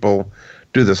help people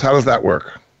do this. How does that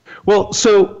work? Well,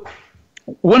 so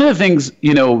one of the things,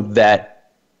 that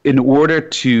in order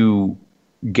to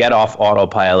get off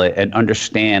autopilot and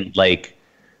understand like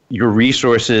your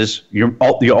resources, your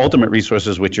ultimate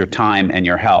resources, which your time and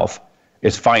your health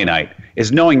is finite,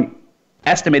 is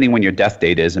estimating when your death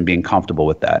date is and being comfortable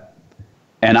with that.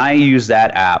 And I use that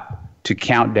app to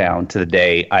count down to the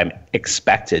day I'm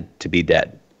expected to be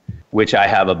dead, which I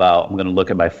have I'm going to look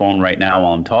at my phone right now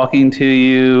while I'm talking to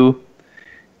you.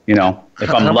 You know, if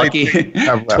I'm lucky,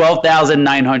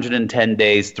 12,910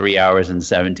 days, 3 hours and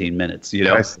 17 minutes, you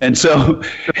know? Nice. And so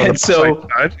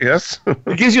yes.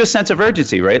 it gives you a sense of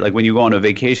urgency, right? Like when you go on a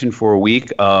vacation for a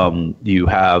week, you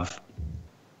have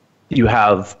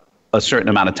a certain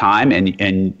amount of time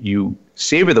and you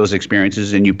savor those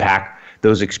experiences and you pack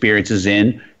those experiences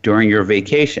in during your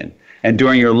vacation. And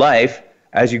during your life,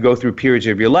 as you go through periods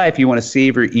of your life, you want to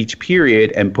savor each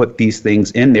period and put these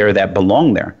things in there that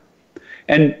belong there.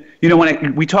 And, you know,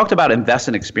 when we talked about invest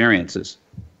in experiences,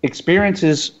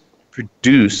 experiences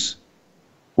produce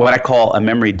what I call a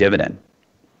memory dividend.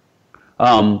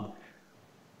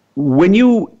 When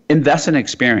you invest in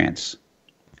experience,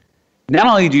 not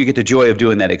only do you get the joy of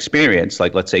doing that experience,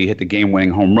 like let's say you hit the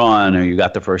game-winning home run, or you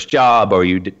got the first job, or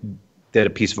you did a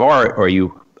piece of art, or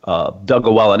you dug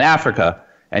a well in Africa,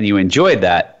 and you enjoyed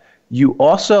that, you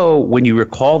also, when you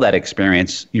recall that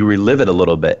experience, you relive it a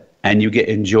little bit. And you get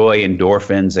enjoy,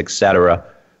 endorphins, etc.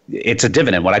 It's a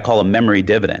dividend, what I call a memory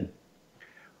dividend.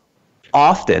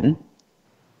 Often,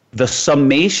 the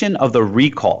summation of the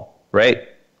recall, right?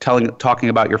 Talking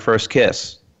about your first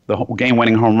kiss, the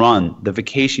game-winning home run, the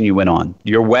vacation you went on,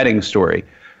 your wedding story,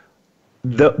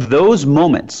 those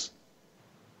moments,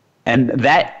 and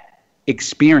that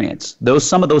experience,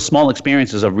 some of those small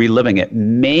experiences of reliving it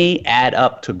may add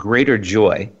up to greater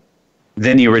joy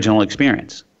than the original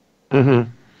experience. Mm-hmm.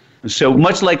 So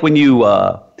much like when you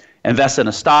invest in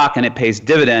a stock and it pays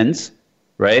dividends,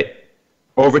 right?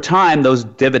 Over time, those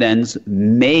dividends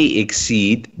may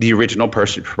exceed the original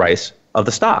purchase price of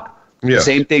the stock. Yeah. The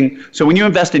same thing. So when you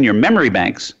invest in your memory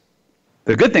banks,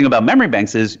 the good thing about memory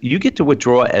banks is you get to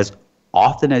withdraw as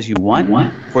often as you want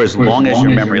for as long as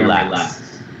your memory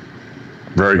lasts.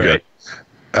 Very good.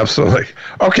 Absolutely.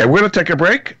 Okay, we're going to take a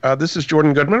break. This is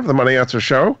Jordan Goodman of the Money Answer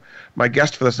Show. My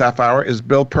guest for this half hour is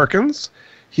Bill Perkins.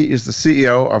 He is the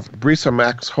CEO of Brisa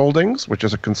Max Holdings, which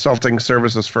is a consulting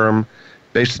services firm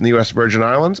based in the U.S. Virgin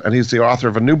Islands, and he's the author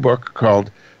of a new book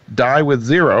called Die with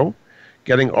Zero,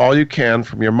 Getting All You Can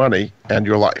from Your Money and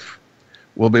Your Life.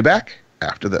 We'll be back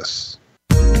after this.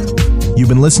 You've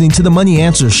been listening to The Money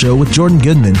Answer Show with Jordan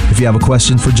Goodman. If you have a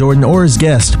question for Jordan or his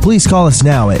guest, please call us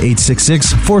now at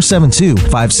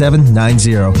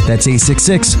 866-472-5790. That's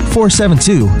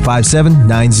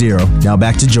 866-472-5790. Now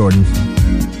back to Jordan.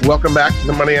 Welcome back to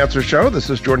The Money Answer Show. This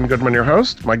is Jordan Goodman, your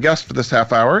host. My guest for this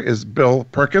half hour is Bill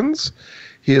Perkins.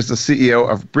 He is the CEO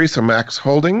of Brisa Max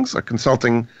Holdings, a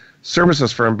consulting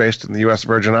services firm based in the U.S.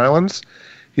 Virgin Islands.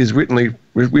 He's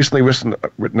recently written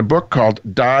a book called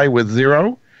Die with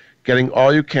Zero, Getting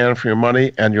All You Can from Your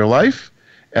Money and Your Life.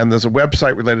 And there's a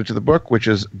website related to the book, which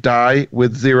is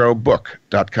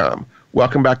diewithzerobook.com.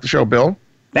 Welcome back to the show, Bill.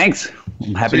 Thanks.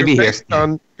 I'm happy to be here.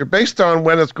 You're based on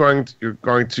when you're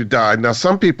going to die. Now,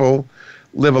 some people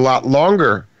live a lot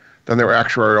longer than their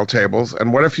actuarial tables.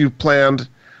 And what if you planned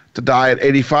to die at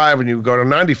 85 and you go to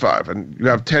 95 and you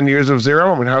have 10 years of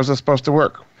zero? I mean, how's that supposed to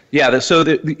work? Yeah, there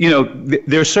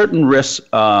are certain risks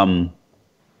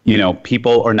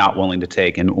people are not willing to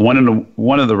take. And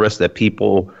one of the risks that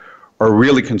people are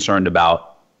really concerned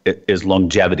about is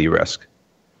longevity risk.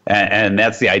 And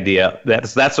that's the idea.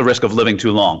 That's the risk of living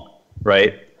too long,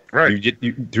 right? Right.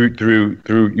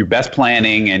 Through your best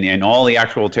planning and all the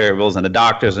actual variables and the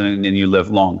doctors, and you live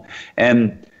long.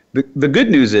 And the good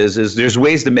news is there's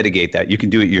ways to mitigate that. You can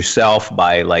do it yourself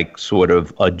by like sort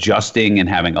of adjusting and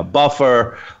having a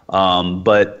buffer.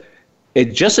 But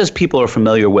just as people are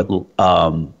familiar with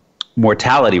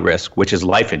mortality risk, which is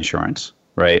life insurance,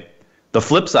 right? The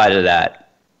flip side of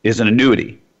that is an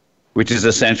annuity, which is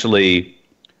essentially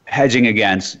hedging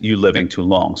against you living too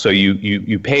long. So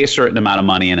you pay a certain amount of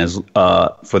money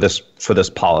for this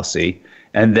policy,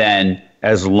 and then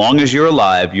as long as you're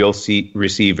alive, you'll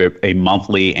receive a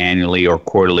monthly, annually, or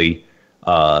quarterly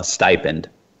stipend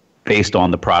based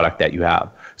on the product that you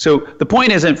have. So the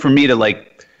point isn't for me to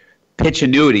like pitch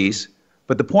annuities,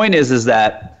 but the point is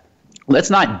that let's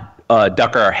not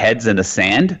duck our heads in the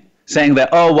sand saying that,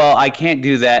 oh, well, I can't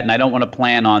do that and I don't want to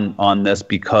plan on this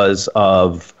because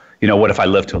of, what if I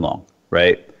live too long,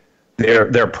 right? There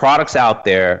are products out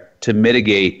there to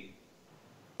mitigate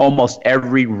almost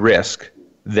every risk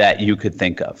that you could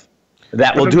think of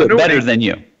that will do it better than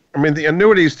you. I mean, the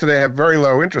annuities today have very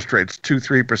low interest rates,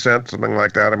 2-3%, something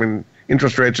like that. I mean,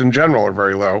 interest rates in general are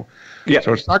very low. Yeah.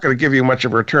 So it's not going to give you much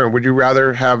of a return. Would you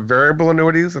rather have variable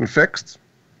annuities than fixed?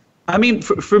 I mean,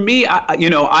 for me,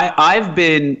 I've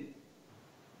been,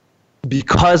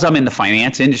 because I'm in the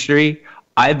finance industry,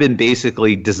 I've been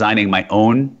basically designing my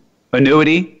own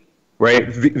annuity, right?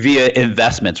 Via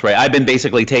investments, right? I've been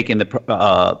basically taking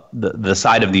the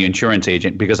side of the insurance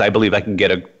agent because I believe I can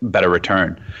get a better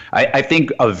return. I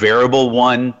think a variable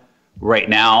one right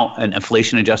now, an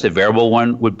inflation-adjusted variable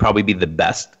one, would probably be the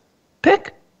best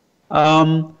pick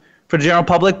for the general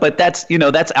public. But that's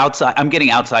outside. I'm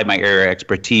getting outside my area of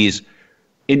expertise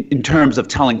in terms of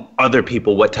telling other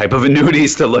people what type of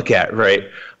annuities to look at, right?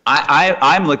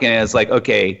 I'm looking at it as like,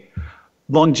 okay,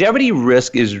 longevity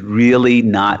risk is really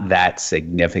not that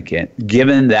significant,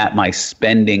 given that my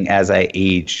spending as I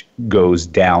age goes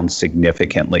down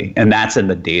significantly, and that's in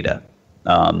the data.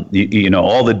 All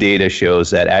the data shows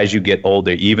that as you get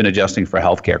older, even adjusting for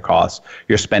healthcare costs,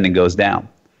 your spending goes down.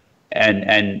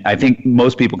 And I think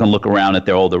most people can look around at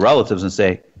their older relatives and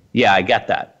say, yeah, I get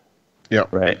that. Yeah.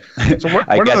 Right. So one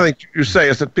of the things you say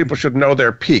is that people should know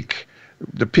their peak,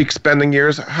 the peak spending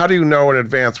years. How do you know in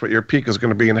advance what your peak is going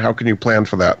to be, and how can you plan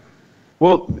for that?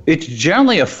 Well, it's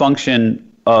generally a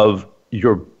function of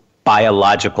your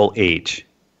biological age,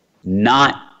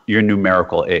 not your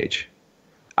numerical age.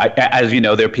 As you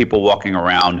know, there are people walking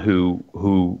around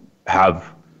who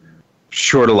have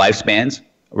shorter lifespans,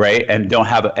 right, and don't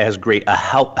have as great a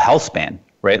health span,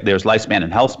 right? There's lifespan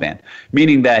and health span,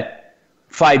 meaning that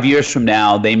 5 years from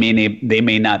now, they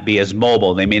may not be as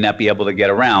mobile. They may not be able to get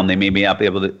around. They may not be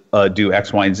able to do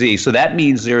X, Y, and Z. So that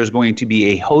means there is going to be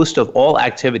a host of all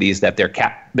activities that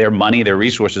their money, their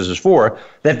resources is for,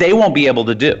 that they won't be able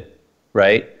to do,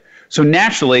 right? So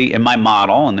naturally, in my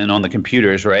model, and then on the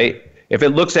computers, right, if it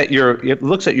looks at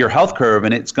your health curve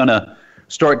and it's going to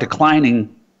start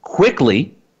declining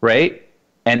quickly, right,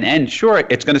 and end short,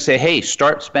 it's going to say, hey,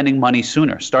 start spending money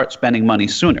sooner. Start spending money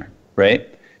sooner, right?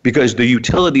 Because the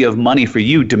utility of money for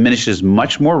you diminishes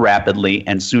much more rapidly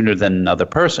and sooner than another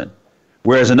person.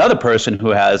 Whereas another person who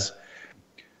has,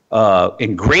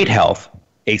 in great health,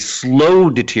 a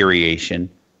slow deterioration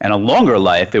and a longer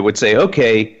life, it would say,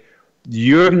 okay,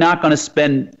 you're not going to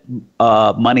spend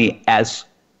money as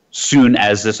soon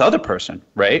as this other person,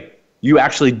 right? You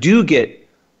actually do get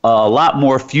a lot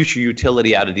more future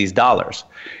utility out of these dollars.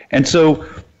 And so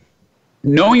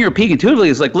knowing your peak intuitively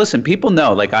is like, listen, people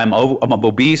know, like I'm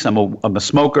obese, I'm a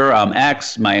smoker, I'm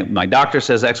X, my doctor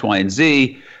says X, Y, and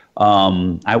Z.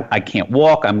 I can't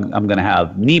walk, I'm going to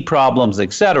have knee problems,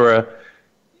 etc.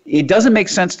 It doesn't make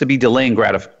sense to be delaying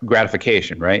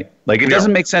gratification, right? Like it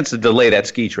doesn't make sense to delay that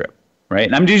ski trip, right?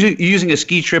 And I'm using a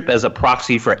ski trip as a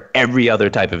proxy for every other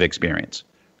type of experience,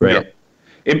 right?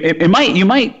 Yeah. You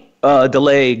might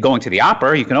delay going to the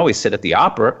opera. You can always sit at the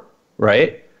opera,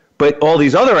 right? But all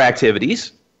these other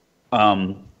activities,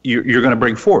 you're going to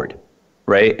bring forward,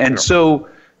 right? And so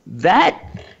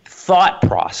that thought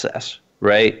process,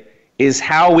 right, is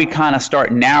how we kind of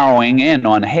start narrowing in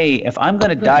on, hey, if I'm going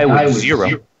to die with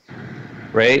zero,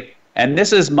 right, and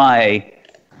this is my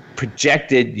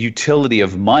projected utility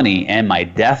of money and my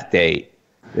death date,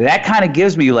 that kind of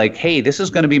gives me like, hey, this is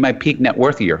going to be my peak net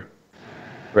worth year,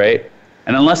 right?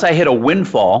 And unless I hit a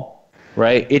windfall,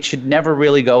 right, it should never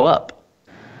really go up.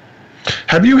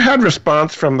 Have you had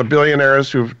response from the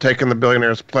billionaires who've taken the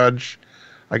billionaires pledge,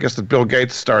 I guess that Bill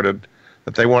Gates started,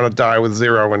 that they want to die with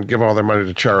zero and give all their money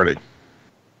to charity?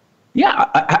 Yeah,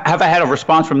 have I had a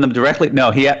response from them directly?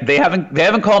 No, they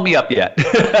haven't called me up yet.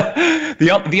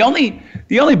 The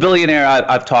only billionaire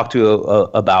I've talked to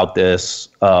about this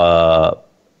a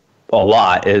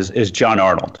lot is John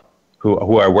Arnold,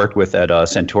 who I worked with at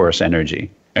Centaurus Energy,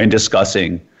 and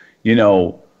discussing,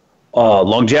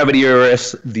 longevity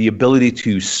risk, the ability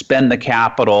to spend the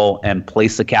capital and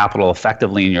place the capital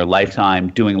effectively in your lifetime,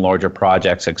 doing larger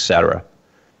projects, etc.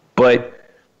 But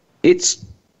his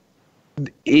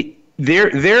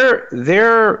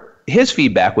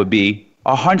feedback would be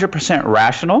 100%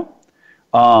 rational.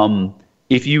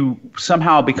 If you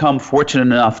somehow become fortunate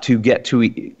enough to get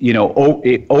to,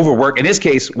 overwork, in his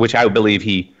case, which I believe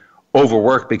he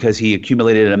overworked because he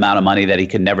accumulated an amount of money that he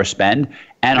could never spend.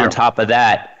 And on top of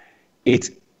that,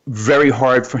 it's very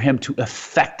hard for him to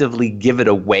effectively give it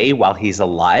away while he's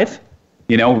alive.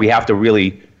 We have to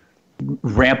really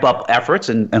ramp up efforts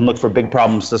and look for big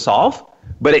problems to solve.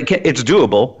 But it's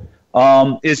doable.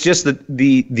 It's just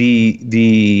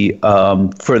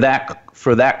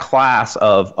for that class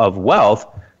of wealth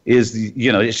is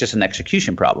it's just an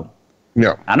execution problem.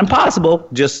 Yeah, not impossible.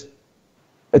 Just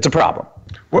it's a problem.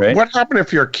 What happened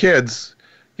if your kids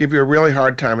give you a really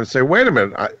hard time and say, "Wait a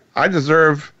minute, I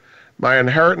deserve my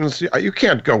inheritance"? You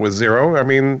can't go with zero. I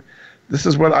mean, this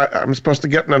is what I'm supposed to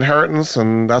get an inheritance,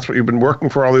 and that's what you've been working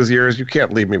for all these years. You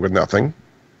can't leave me with nothing.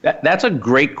 That's a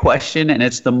great question, and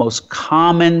it's the most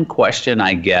common question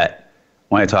I get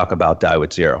when I talk about Die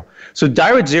with Zero. So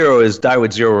Die with Zero is die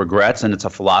with zero regrets, and it's a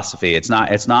philosophy. It's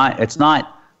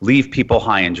not leave people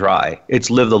high and dry. It's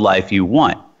live the life you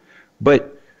want.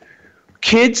 But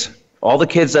kids, all the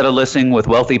kids that are listening with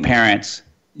wealthy parents,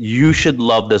 you should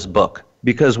love this book,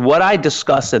 because what I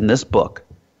discuss in this book,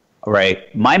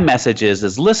 right, my message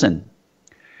is listen,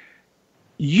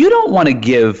 you don't want to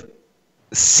give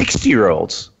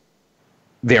 60-year-olds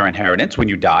their inheritance when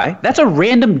you die. That's a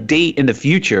random date in the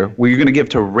future where you're going to give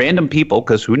to random people,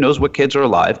 because who knows what kids are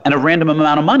alive, and a random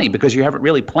amount of money because you haven't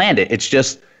really planned it. It's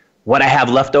just what I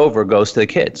have left over goes to the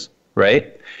kids,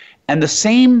 right? And the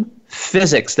same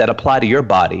physics that apply to your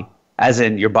body, as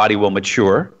in your body will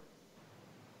mature,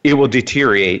 it will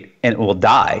deteriorate, and it will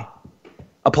die,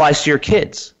 applies to your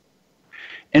kids.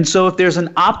 And so if there's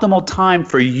an optimal time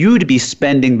for you to be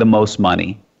spending the most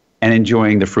money and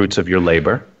enjoying the fruits of your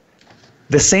labor,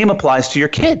 the same applies to your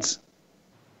kids.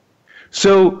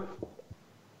 So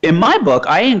in my book,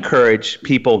 I encourage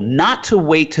people not to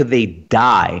wait till they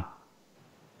die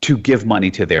to give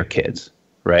money to their kids,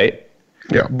 right?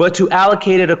 Yeah. But to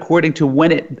allocate it according to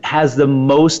when it has the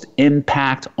most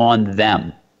impact on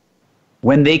them.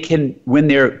 When their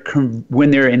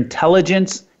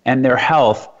intelligence and their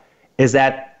health is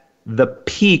at the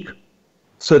peak,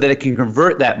 so that it can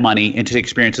convert that money into the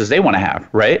experiences they want to have,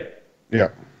 right? Yeah.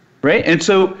 Right? And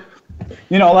so,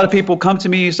 a lot of people come to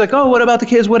me, it's like, oh, what about the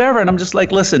kids, whatever? And I'm just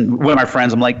like, listen, one of my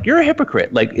friends, I'm like, you're a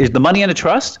hypocrite. Like, is the money in a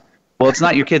trust? Well, it's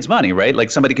not your kid's money, right?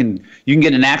 Like you can get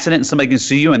in an accident and somebody can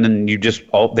sue you, and then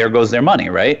there goes their money,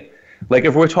 right? Like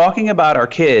if we're talking about our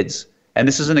kids, and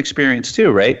this is an experience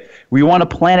too, right? We want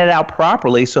to plan it out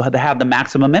properly so to have the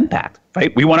maximum impact,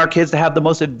 right? We want our kids to have the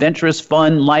most adventurous,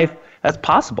 fun life that's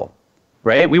possible,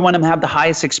 right? We want them to have the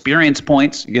highest experience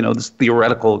points, this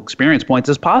theoretical experience points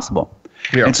as possible.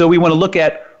 Yeah. And so we want to look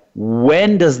at,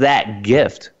 when does that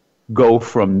gift go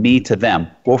from me to them?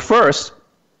 Well, first,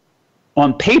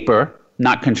 on paper,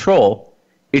 not control,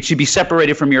 it should be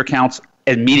separated from your accounts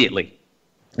immediately.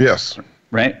 Yes.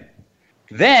 Right?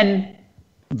 Then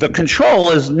the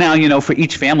control is now, for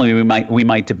each family we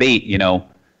might debate, well,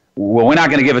 we're not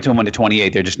going to give it to them when they're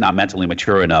 28. They're just not mentally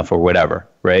mature enough or whatever,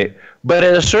 right? But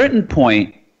at a certain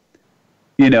point,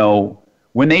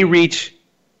 when they reach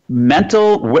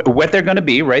what they're going to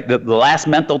be, right? The last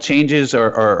mental changes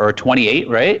are 28,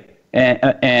 right?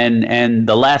 And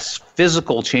the last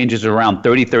physical changes are around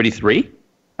 30, 33.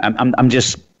 I'm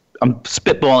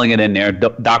spitballing it in there.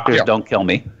 Doctors don't kill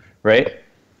me, right?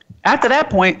 After that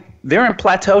point, they're in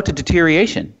plateau to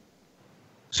deterioration.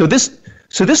 So this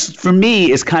for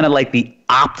me is kind of like the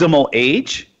optimal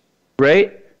age,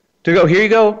 right? To go, here you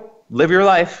go, live your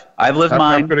life. I've lived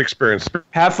mine. Have a good experience.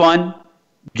 Have fun.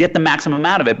 Get the maximum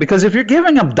out of it. Because if you're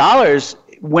giving them dollars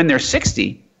when they're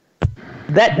 60,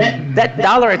 that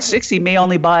dollar at 60 may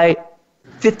only buy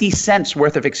 50 cents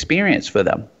worth of experience for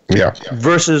them. Yeah.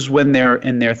 Versus when they're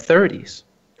in their 30s.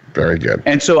 Very good.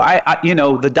 And so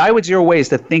the Die with Zero way is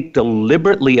to think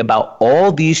deliberately about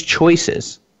all these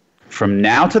choices from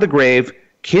now to the grave,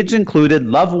 kids included,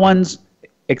 loved ones,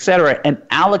 etc., and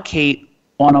allocate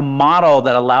on a model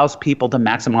that allows people to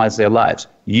maximize their lives.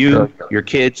 You, your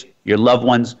kids, your loved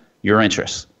ones, your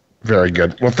interests. Very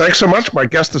good. Well, thanks so much. My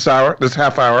guest this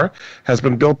half hour, has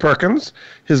been Bill Perkins.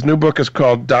 His new book is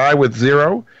called Die with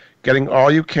Zero, Getting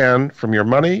All You Can from Your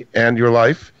Money and Your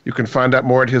Life. You can find out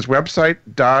more at his website,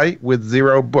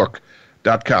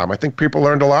 diewithzerobook.com. I think people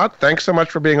learned a lot. Thanks so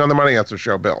much for being on the Money Answer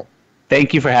Show, Bill.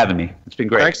 Thank you for having me. It's been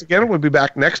great. Thanks again. We'll be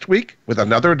back next week with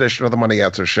another edition of the Money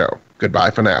Answer Show.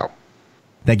 Goodbye for now.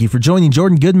 Thank you for joining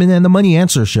Jordan Goodman and the Money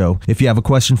Answer Show. If you have a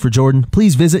question for Jordan,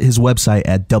 please visit his website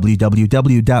at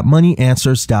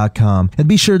www.moneyanswers.com. And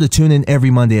be sure to tune in every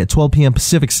Monday at 12 p.m.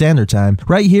 Pacific Standard Time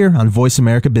right here on Voice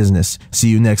America Business. See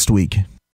you next week.